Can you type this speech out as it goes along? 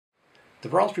The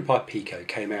Raspberry Pi Pico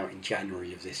came out in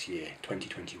January of this year,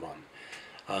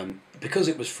 2021. Because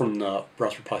it was from the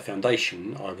Raspberry Pi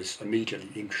Foundation, I was immediately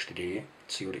interested in it,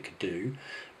 to see what it could do,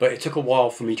 but it took a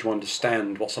while for me to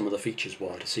understand what some of the features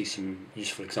were, to see some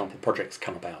useful example projects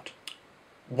come about.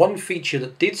 One feature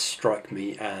that did strike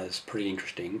me as pretty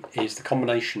interesting is the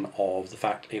combination of the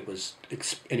fact it was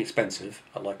inexpensive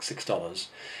at like $6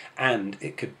 and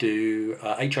it could do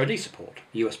HID support,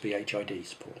 USB HID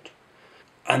support.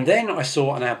 And then I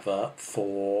saw an advert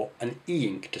for an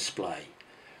e-ink display,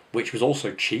 which was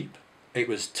also cheap. It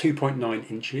was 2.9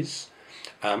 inches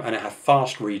and it had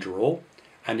fast redraw,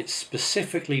 and it's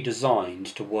specifically designed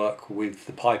to work with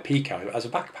the Pi Pico as a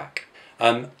backpack.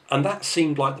 And that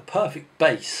seemed like the perfect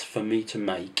base for me to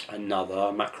make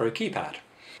another macro keypad.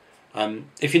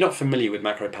 If you're not familiar with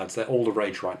Macropads, they're all the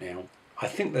rage right now. I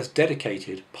think there's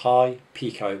dedicated Pi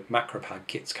Pico Macropad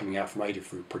kits coming out from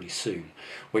Adafruit pretty soon,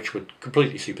 which would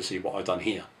completely supersede what I've done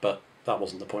here, but that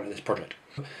wasn't the point of this project.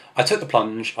 I took the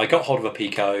plunge, I got hold of a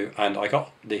Pico, and I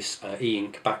got this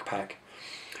e-ink backpack,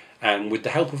 and with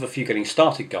the help of a few getting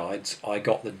started guides, I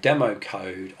got the demo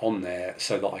code on there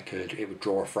so that it would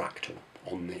draw a fractal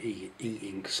on the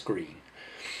e-ink screen.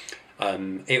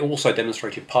 It also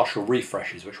demonstrated partial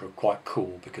refreshes, which were quite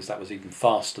cool because that was even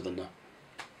faster than the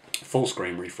full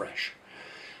screen refresh.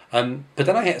 But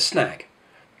then I hit a snag.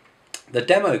 The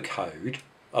demo code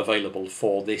available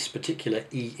for this particular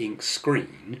e-ink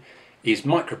screen is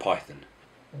MicroPython.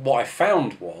 What I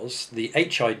found was the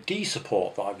HID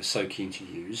support that I was so keen to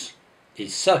use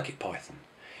is CircuitPython.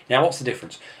 Now, what's the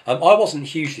difference? I wasn't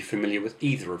hugely familiar with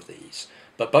either of these,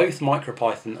 but both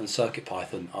MicroPython and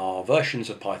CircuitPython are versions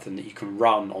of Python that you can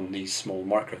run on these small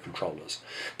microcontrollers,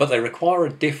 but they require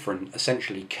a different,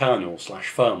 essentially,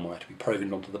 kernel/firmware to be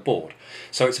programmed onto the board.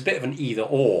 So it's a bit of an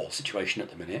either-or situation at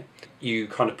the minute. You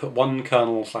kind of put one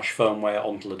kernel/firmware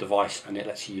onto the device and it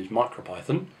lets you use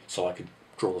MicroPython, so I could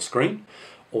draw the screen,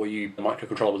 or you a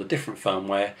microcontroller with a different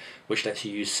firmware which lets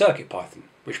you use CircuitPython,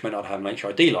 which meant I'd have an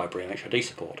HID library and HID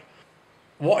support.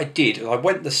 What I did is I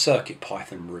went the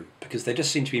CircuitPython route because there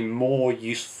just seem to be more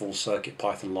useful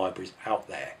CircuitPython libraries out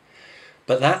there.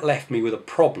 But that left me with a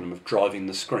problem of driving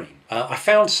the screen. I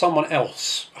found someone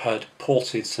else had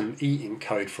ported some e-ink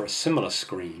code for a similar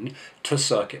screen to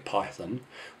CircuitPython,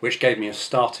 which gave me a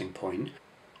starting point.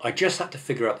 I just had to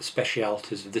figure out the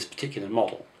specialities of this particular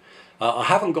model. I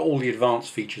haven't got all the advanced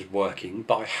features working,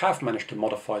 but I have managed to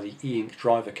modify the e-ink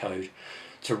driver code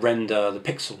to render the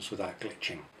pixels without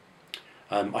glitching.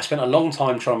 I spent a long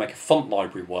time trying to make a font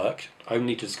library work,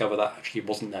 only to discover that actually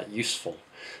wasn't that useful.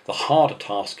 The harder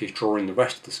task is drawing the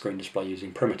rest of the screen display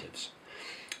using primitives.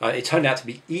 It turned out to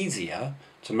be easier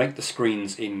to make the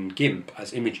screens in GIMP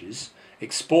as images,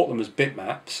 export them as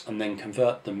bitmaps, and then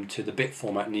convert them to the bit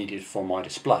format needed for my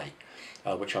display,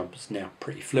 which I'm now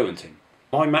pretty fluent in.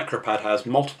 My Macropad has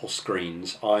multiple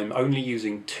screens. I'm only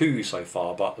using 2 so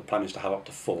far, but the plan is to have up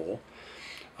to 4.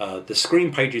 The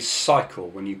screen pages cycle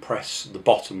when you press the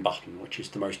bottom button, which is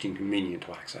the most inconvenient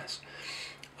to access.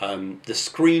 The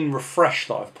screen refresh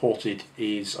that I've ported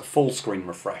is a full screen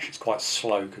refresh. It's quite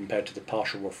slow compared to the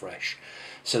partial refresh,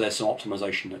 so there's some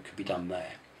optimization that could be done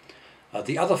there.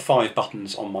 The other 5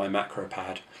 buttons on my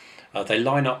Macropad, they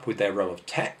line up with their row of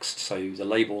text, so the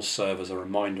labels serve as a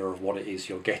reminder of what it is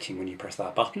you're getting when you press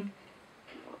that button.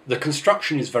 The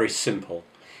construction is very simple.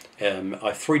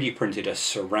 I've 3D printed a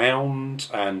surround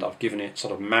and I've given it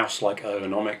sort of mouse-like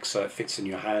ergonomics so it fits in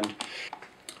your hand.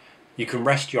 You can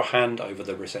rest your hand over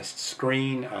the recessed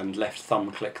screen and left thumb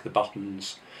click the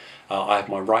buttons. I have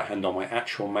my right hand on my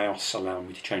actual mouse, allowing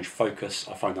me to change focus.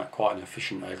 I find that quite an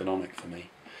efficient ergonomic for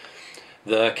me.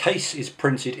 The case is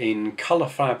printed in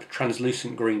ColorFab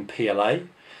translucent green PLA,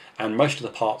 and most of the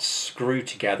parts screw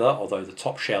together, although the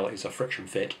top shell is a friction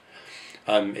fit.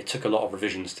 It took a lot of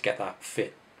revisions to get that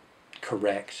fit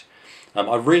correct.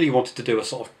 I really wanted to do a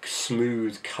sort of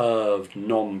smooth, curved,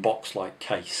 non-box-like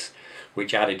case,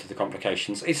 which added to the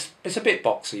complications. It's a bit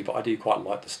boxy, but I do quite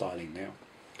like the styling now.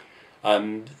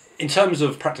 In terms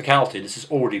of practicality, this has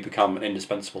already become an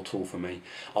indispensable tool for me.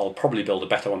 I'll probably build a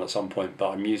better one at some point, but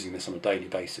I'm using this on a daily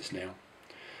basis now.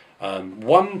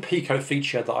 One Pico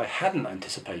feature that I hadn't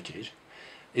anticipated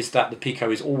is that the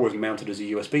Pico is always mounted as a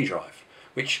USB drive,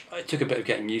 which it took a bit of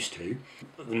getting used to.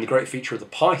 And the great feature of the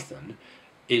Python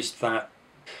is that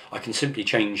I can simply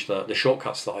change the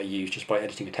shortcuts that I use just by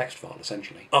editing a text file,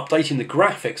 essentially. Updating the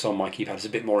graphics on my keypad is a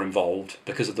bit more involved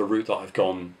because of the route that I've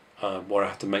gone, where I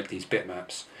have to make these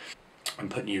bitmaps and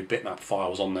put new bitmap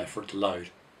files on there for it to load.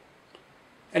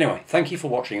 Anyway, thank you for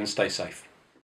watching and stay safe.